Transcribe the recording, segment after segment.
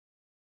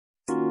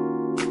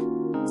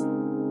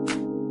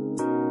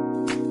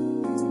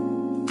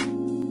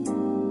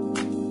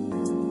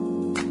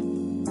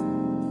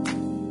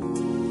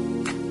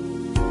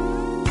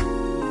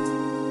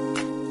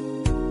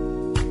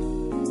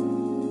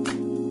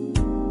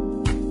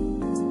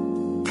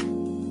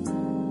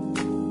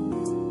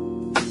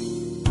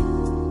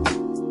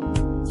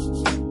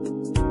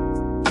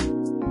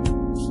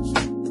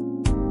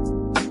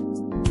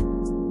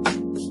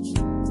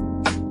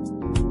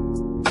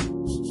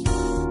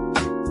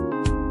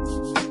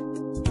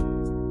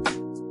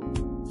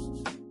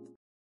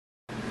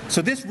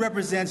So this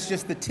represents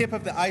just the tip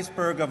of the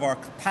iceberg of our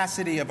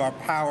capacity, of our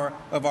power,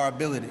 of our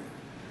ability.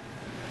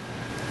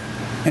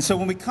 And so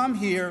when we come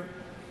here,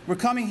 we're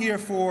coming here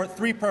for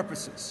three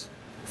purposes.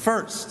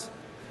 First,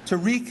 to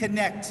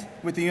reconnect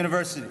with the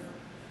university.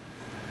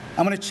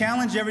 I'm going to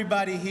challenge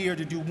everybody here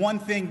to do one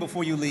thing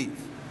before you leave.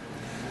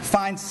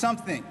 Find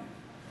something,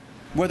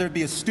 whether it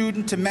be a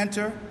student to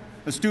mentor,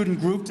 a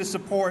student group to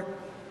support,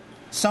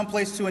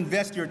 someplace to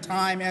invest your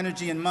time,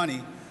 energy, and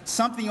money,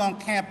 something on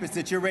campus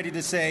that you're ready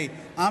to say,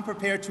 I'm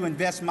prepared to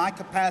invest my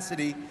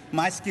capacity,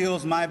 my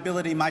skills, my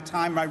ability, my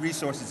time, my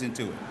resources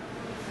into it.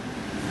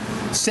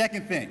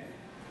 Second thing,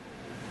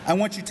 I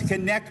want you to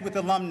connect with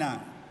alumni.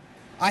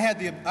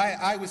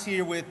 I was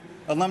here with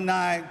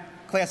alumni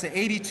class of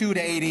 82 to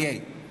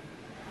 88.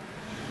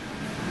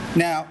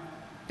 Now,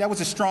 that was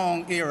a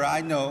strong era,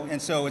 I know,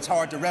 and so it's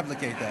hard to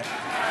replicate that.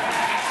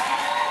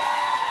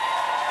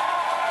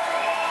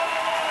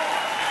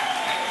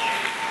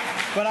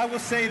 But I will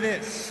say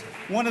this,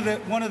 one of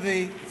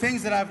the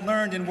things that I've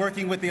learned in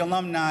working with the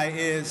alumni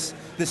is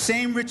the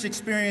same rich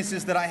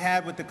experiences that I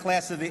had with the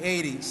class of the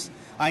 80s,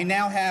 I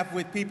now have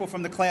with people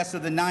from the class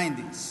of the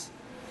 90s,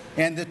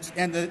 and the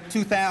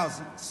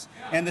 2000s,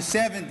 and the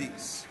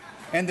 70s,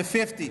 and the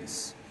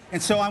 50s. And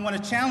so I want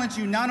to challenge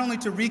you not only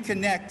to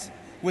reconnect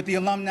with the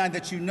alumni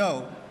that you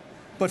know,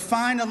 but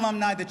find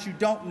alumni that you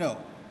don't know.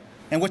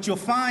 And what you'll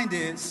find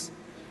is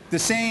the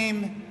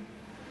same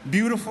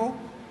beautiful,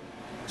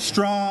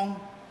 strong,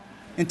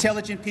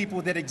 intelligent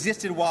people that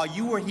existed while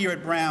you were here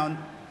at Brown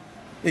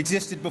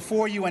existed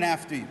before you and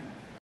after you.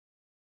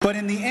 But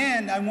in the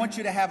end, I want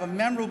you to have a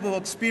memorable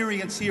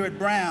experience here at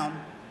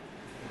Brown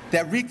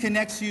that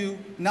reconnects you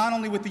not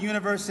only with the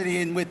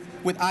university and with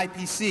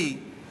IPC,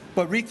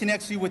 but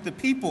reconnects you with the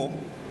people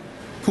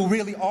who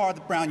really are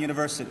the Brown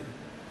University.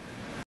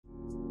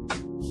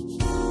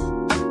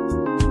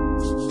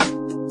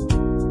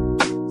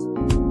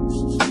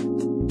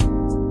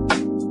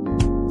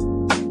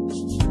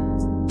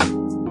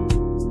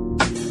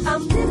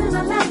 I'm living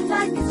my life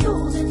like it's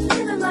golden,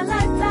 living my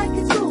life like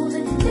it's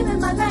golden, living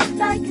my life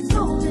like it's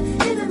golden,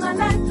 living my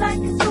life like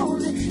it's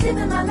golden,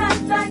 living my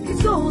life like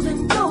it's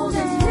golden,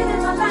 golden,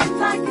 living my life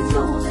like it's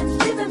golden,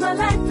 living my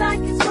life like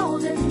it's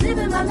golden,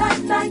 living my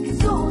life like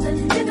it's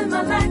golden, living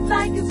my life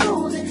like it's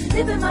golden,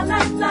 living my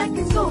life like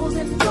it's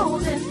golden,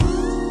 golden.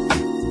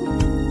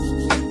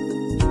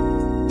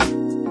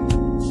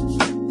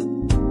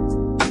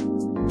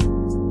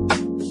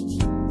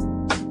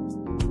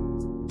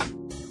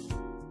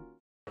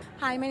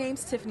 Hi, my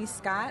name's Tiffany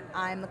Scott.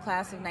 I'm the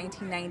class of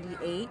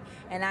 1998,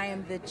 and I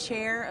am the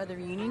chair of the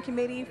reunion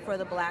committee for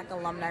the Black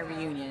Alumni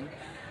Reunion.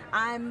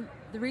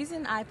 The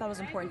reason I thought it was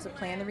important to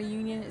plan the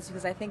reunion is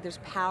because I think there's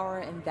power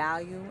and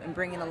value in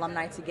bringing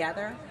alumni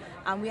together.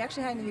 We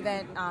actually had an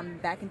event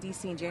back in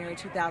D.C. in January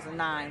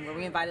 2009 where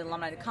we invited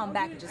alumni to come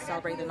back and just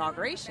celebrate the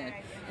inauguration.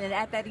 And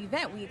at that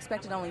event, we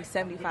expected only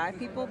 75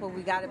 people, but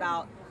we got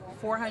about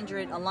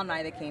 400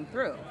 alumni that came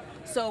through.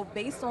 So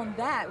based on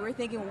that, we're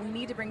thinking we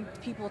need to bring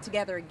people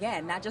together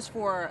again, not just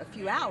for a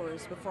few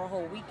hours, but for a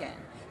whole weekend.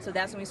 So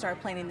that's when we started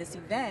planning this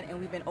event, and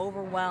we've been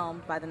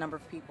overwhelmed by the number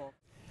of people.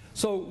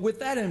 So with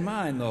that in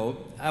mind, though,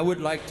 I would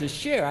like to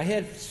share. I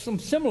had some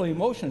similar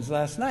emotions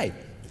last night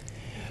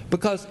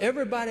because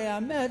everybody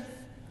I met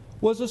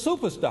was a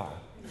superstar.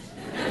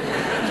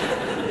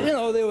 You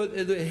know, they were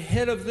the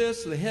head of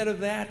this, the head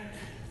of that,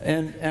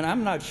 and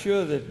I'm not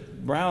sure that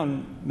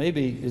Brown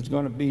maybe is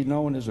going to be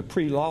known as a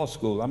pre-law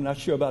school. I'm not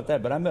sure about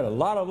that, but I met a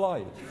lot of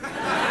lawyers.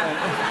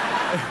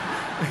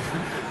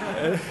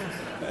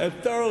 and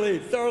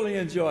thoroughly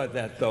enjoyed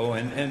that, though,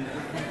 and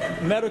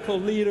medical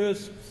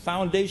leaders,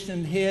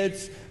 foundation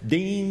heads,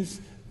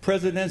 deans,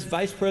 presidents,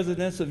 vice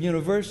presidents of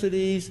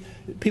universities,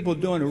 people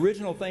doing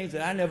original things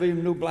that I never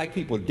even knew black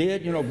people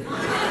did, you know,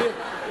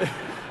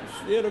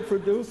 theater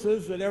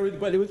producers and everything.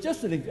 But it was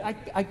just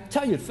I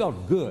tell you, it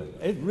felt good.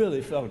 It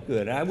really felt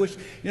good. And I wish,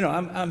 you know,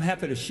 I'm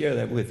happy to share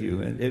that with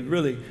you, and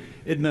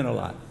it meant a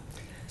lot.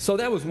 So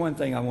that was one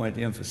thing I wanted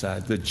to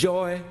emphasize, the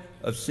joy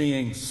of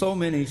seeing so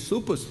many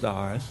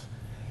superstars,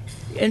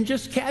 and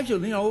just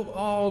casually, you know,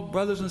 all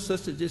brothers and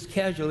sisters, just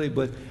casually,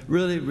 but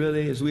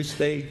really, as we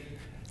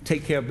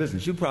take care of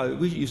business.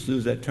 We used to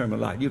use that term a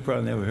lot. You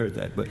probably never heard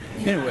that, but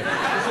anyway.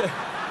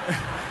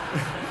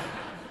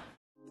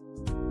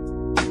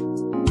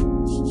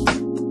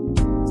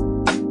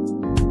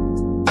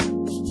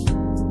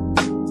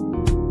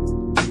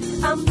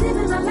 I'm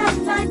living my life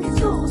like it's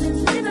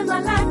golden, living my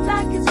life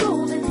like it's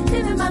golden,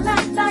 living my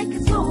life like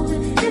it's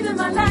golden, living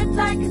my life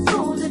like it's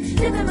golden,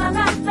 living my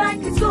life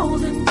like it's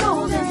golden,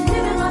 golden,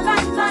 living my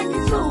life like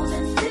it's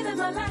golden, living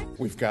my life.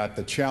 We've got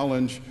the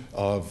challenge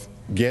of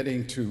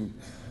getting to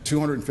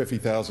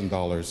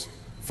 $250,000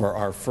 for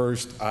our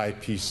first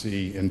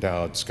IPC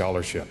Endowed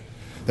Scholarship.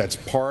 That's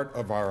part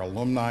of our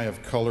Alumni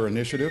of Color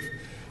initiative.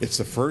 It's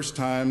the first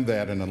time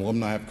that an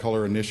Alumni of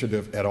Color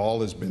initiative at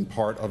all has been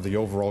part of the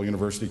overall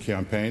university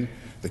campaign.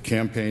 The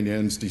campaign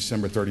ends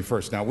December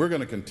 31st. Now, we're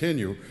going to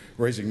continue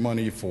raising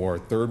money for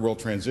Third World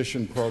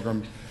Transition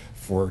Program,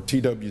 for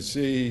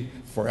TWC,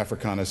 for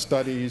Africana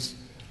Studies,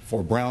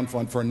 for Brown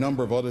Fund, for a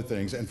number of other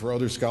things, and for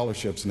other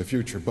scholarships in the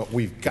future. But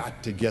we've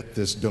got to get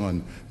this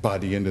done by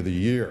the end of the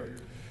year.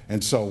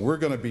 And so we're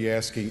going to be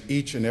asking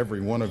each and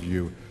every one of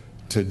you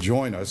to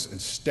join us in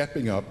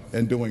stepping up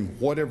and doing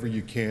whatever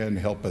you can to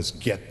help us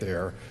get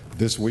there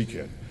this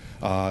weekend.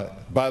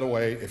 By the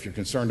way, if you're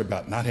concerned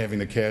about not having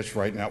the cash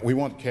right now, we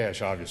want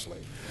cash, obviously.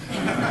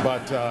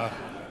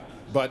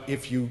 But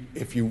if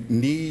you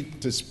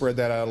need to spread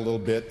that out a little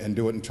bit and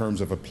do it in terms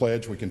of a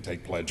pledge, we can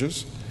take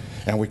pledges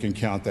and we can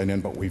count that in,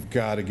 but we've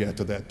got to get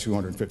to that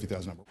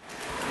 250,000 number.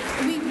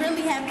 We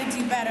really have to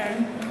do better.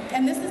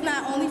 And this is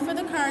not only for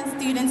the current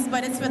students,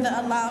 but it's for the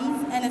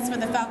alums and it's for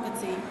the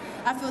faculty.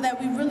 I feel that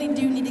we really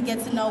do need to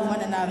get to know one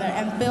another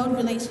and build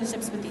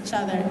relationships with each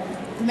other.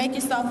 Make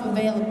yourself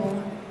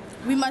available.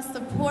 We must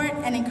support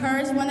and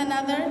encourage one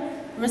another,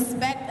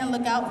 respect and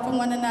look out for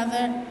one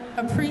another,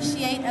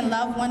 appreciate and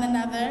love one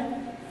another,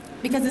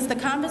 because it's the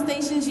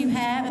conversations you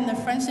have and the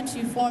friendships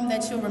you form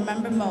that you'll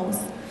remember most.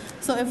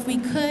 So if we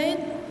could,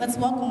 let's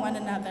welcome one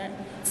another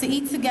to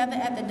eat together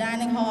at the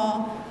dining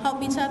hall,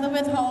 help each other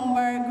with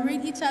homework,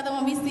 greet each other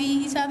when we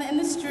see each other in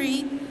the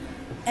street,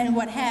 and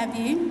what have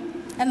you.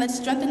 And let's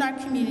strengthen our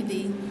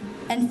community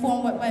and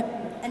form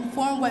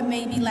what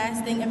may be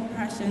lasting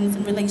impressions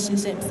and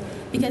relationships,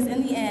 because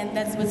in the end,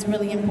 that's what's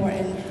really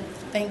important.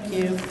 Thank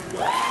you.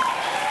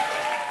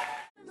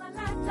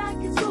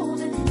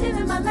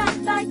 Living my life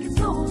like it's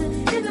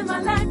golden, living my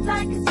life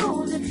like it's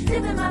golden,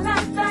 living my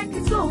life like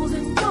it's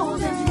golden,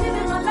 golden,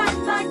 living my life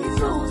like it's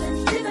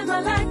golden, living my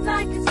life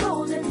like it's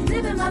golden,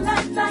 living my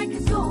life like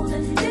it's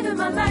golden, living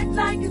my life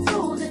like it's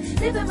golden,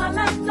 living my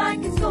life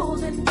like it's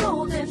golden,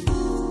 golden.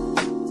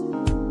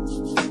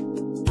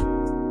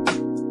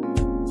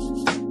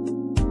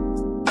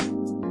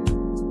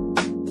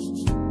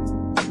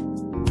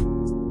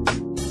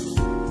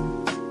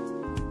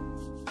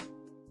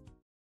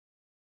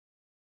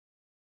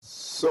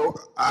 So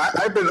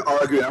I've been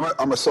arguing,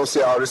 I'm a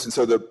sociologist, and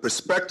so the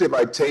perspective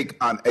I take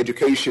on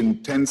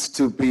education tends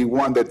to be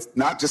one that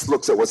not just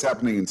looks at what's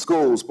happening in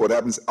schools, but what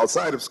happens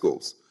outside of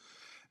schools.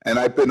 And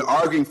I've been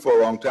arguing for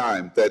a long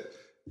time that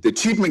the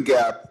achievement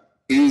gap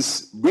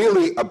is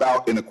really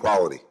about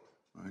inequality.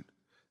 Right?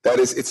 That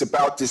is, it's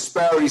about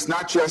disparities,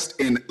 not just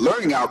in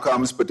learning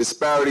outcomes, but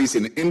disparities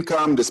in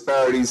income,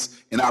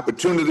 disparities in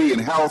opportunity, in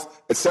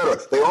health, et cetera.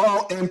 They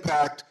all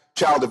impact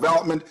child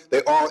development,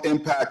 they all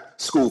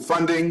impact school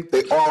funding,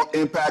 they all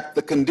impact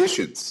the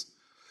conditions.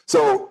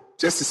 So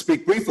just to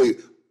speak briefly,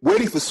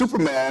 Waiting for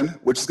Superman,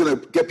 which is going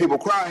to get people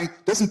crying,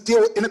 doesn't deal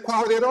with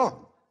inequality at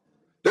all.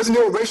 Doesn't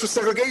deal with racial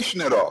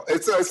segregation at all.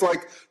 It's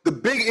like the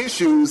big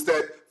issues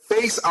that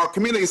face our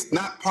communities,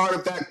 not part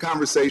of that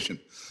conversation.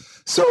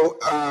 So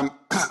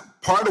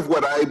part of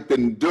what I've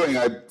been doing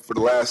for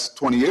the last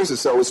 20 years or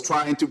so is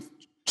trying to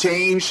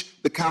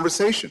change the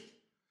conversation.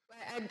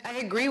 I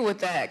agree with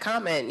that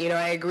comment. You know,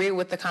 I agree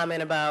with the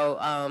comment about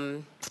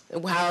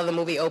how the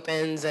movie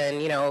opens,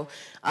 and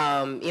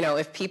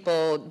if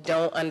people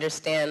don't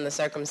understand the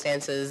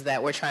circumstances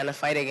that we're trying to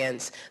fight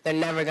against, they're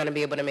never going to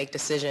be able to make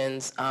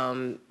decisions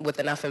with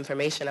enough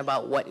information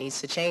about what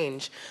needs to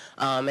change.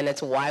 And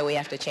it's why we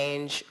have to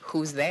change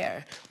who's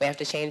there. We have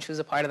to change who's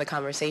a part of the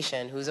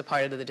conversation, who's a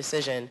part of the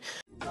decision.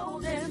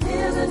 Golden,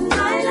 living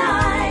my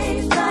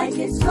life like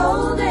it's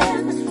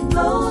golden,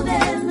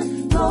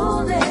 golden,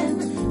 golden.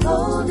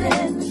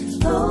 Golden,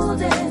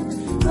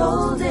 golden,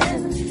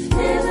 golden,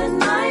 living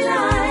my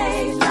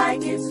life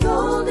like it's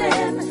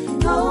golden,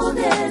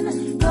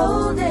 golden,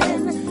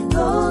 golden,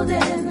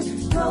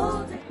 golden,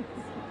 golden.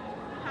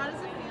 How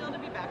does it feel to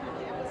be back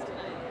on campus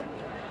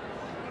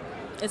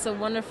tonight? It's a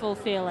wonderful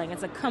feeling.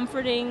 It's a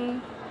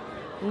comforting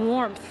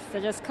warmth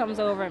that just comes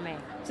over me.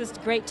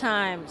 Just great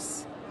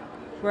times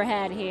were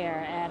had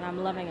here, and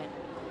I'm loving it.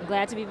 I'm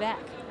glad to be back.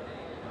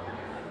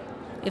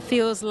 It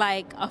feels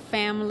like a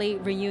family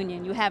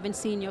reunion. You haven't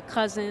seen your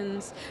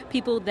cousins,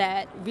 people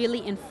that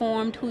really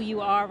informed who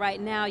you are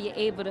right now. You're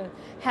able to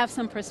have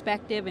some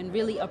perspective and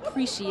really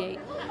appreciate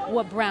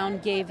what Brown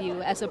gave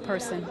you as a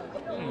person.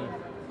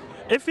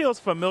 It feels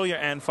familiar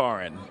and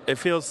foreign. It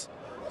feels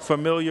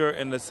familiar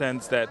in the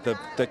sense that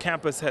the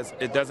campus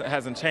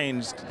hasn't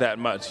changed that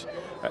much.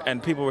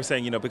 And people were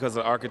saying, because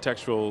of the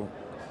architectural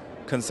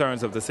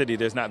concerns of the city,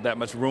 there's not that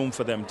much room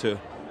for them to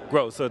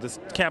grow. So this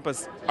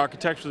campus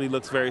architecturally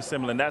looks very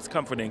similar, and that's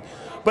comforting.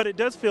 But it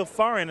does feel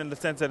foreign in the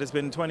sense that it's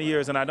been 20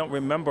 years, and I don't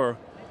remember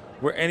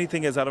where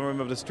anything is. I don't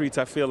remember the streets.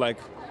 I feel like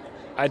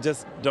I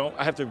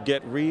have to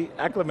get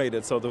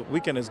reacclimated. So the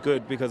weekend is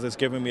good because it's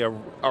giving me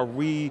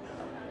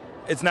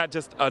it's not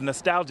just a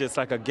nostalgia, it's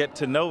like a get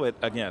to know it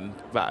again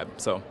vibe.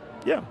 So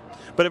yeah,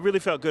 but it really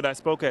felt good. I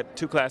spoke at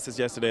 2 classes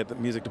yesterday at the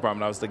music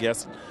department. I was the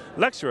guest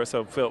lecturer,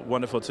 so it felt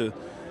wonderful to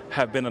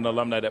have been an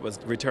alumni that was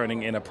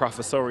returning in a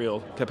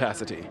professorial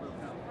capacity.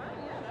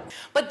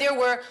 But there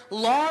were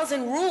laws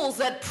and rules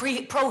that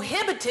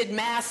prohibited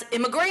mass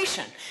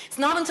immigration. It's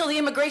not until the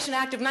Immigration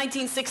Act of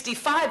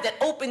 1965 that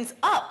opens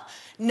up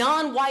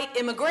non-white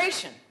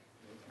immigration.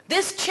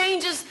 This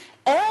changes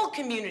all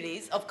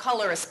communities of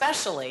color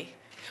especially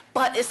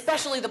but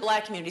especially the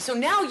black community. So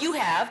now you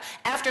have,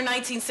 after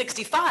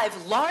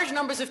 1965, large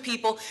numbers of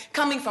people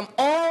coming from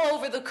all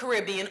over the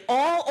Caribbean,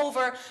 all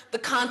over the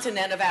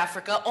continent of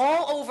Africa,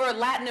 all over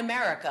Latin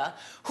America,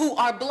 who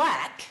are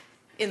black,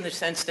 in the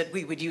sense that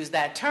we would use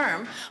that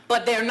term,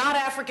 but they're not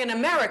African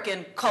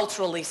American,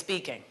 culturally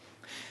speaking.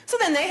 So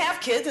then they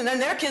have kids, and then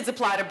their kids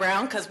apply to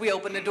Brown because we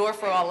opened the door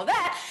for all of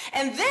that.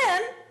 And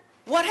then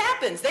what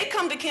happens? They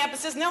come to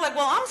campuses and they're like,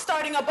 well, I'm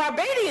starting a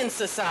Barbadian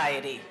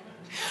society.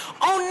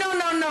 Oh,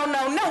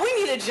 no, we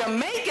need a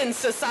Jamaican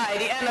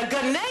society and a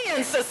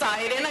Ghanaian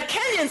society and a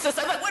Kenyan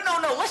society. Like,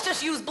 well, no, let's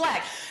just use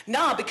black.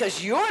 No,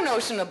 because your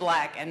notion of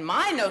black and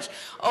my notion,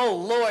 oh,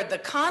 Lord, the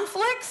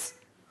conflicts,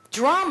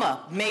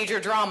 drama,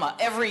 major drama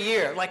every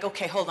year. Like,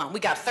 okay, hold on,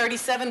 we got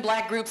 37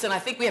 black groups and I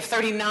think we have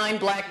 39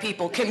 black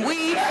people. Can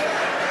we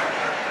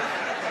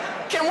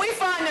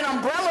find an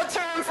umbrella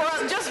term for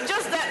us?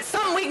 Just that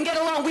something we can get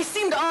along. We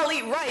seem to all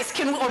eat rice.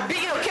 Can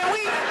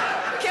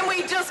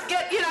we just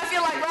get, I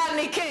feel like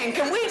Rodney King.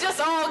 Can we just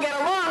all get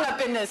along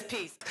up in this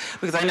piece?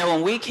 Because I know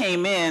when we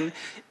came in,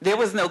 there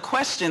was no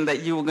question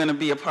that you were going to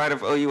be a part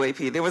of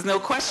OUAP. There was no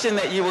question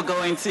that you were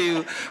going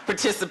to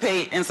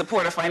participate in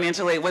support of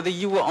financial aid, whether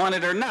you were on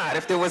it or not,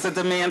 if there was a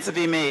demand to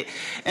be made.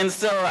 And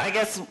so I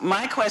guess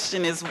my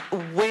question is,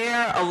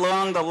 where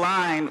along the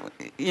line,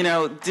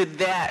 did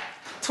that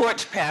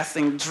torch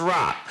passing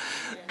drop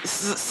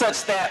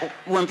such that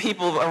when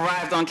people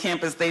arrived on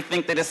campus, they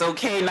think that it's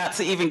okay not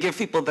to even give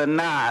people the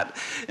nod.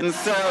 And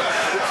so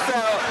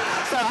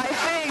I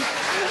think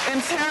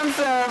in terms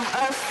of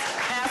us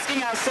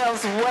asking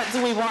ourselves, what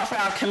do we want for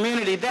our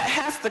community, that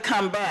has to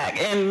come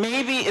back. And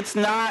maybe it's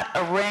not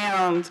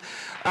around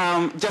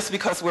just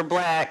because we're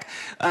black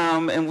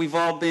and we've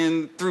all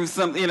been through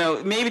something,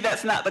 maybe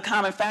that's not the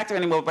common factor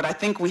anymore, but I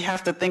think we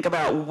have to think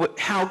about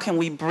how can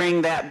we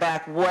bring that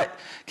back? What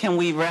can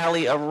we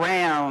rally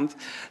around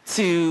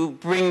to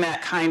bring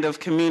that kind of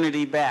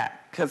community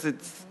back? Because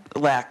it's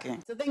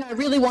lacking. The thing I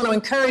really want to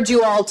encourage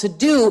you all to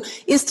do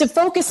is to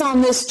focus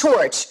on this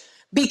torch,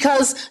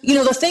 because,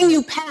 the thing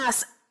you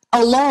pass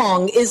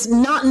along is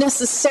not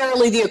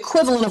necessarily the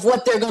equivalent of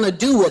what they're going to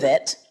do with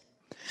it.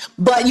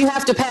 But you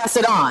have to pass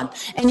it on,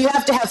 and you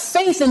have to have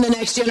faith in the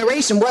next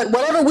generation.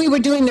 Whatever we were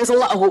doing, there's a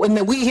lot, and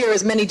the we here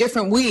is many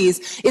different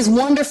we's, is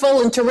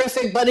wonderful and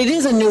terrific, but it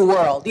is a new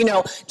world.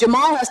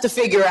 Jamal has to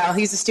figure out,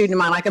 he's a student of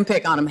mine, I can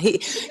pick on him.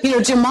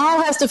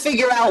 Jamal has to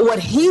figure out what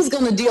he's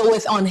going to deal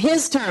with on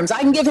his terms. I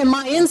can give him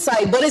my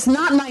insight, but it's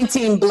not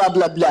 19 blah,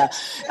 blah, blah.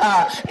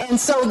 And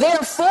so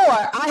therefore,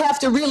 I have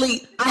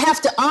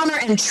to honor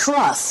and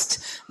trust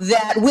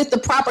that with the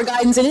proper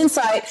guidance and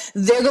insight,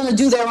 they're going to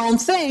do their own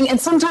thing,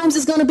 and sometimes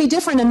it's going to be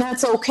different, and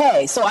that's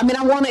okay. So, I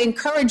want to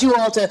encourage you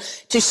all to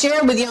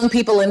share with young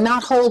people and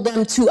not hold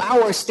them to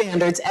our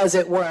standards, as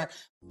it were.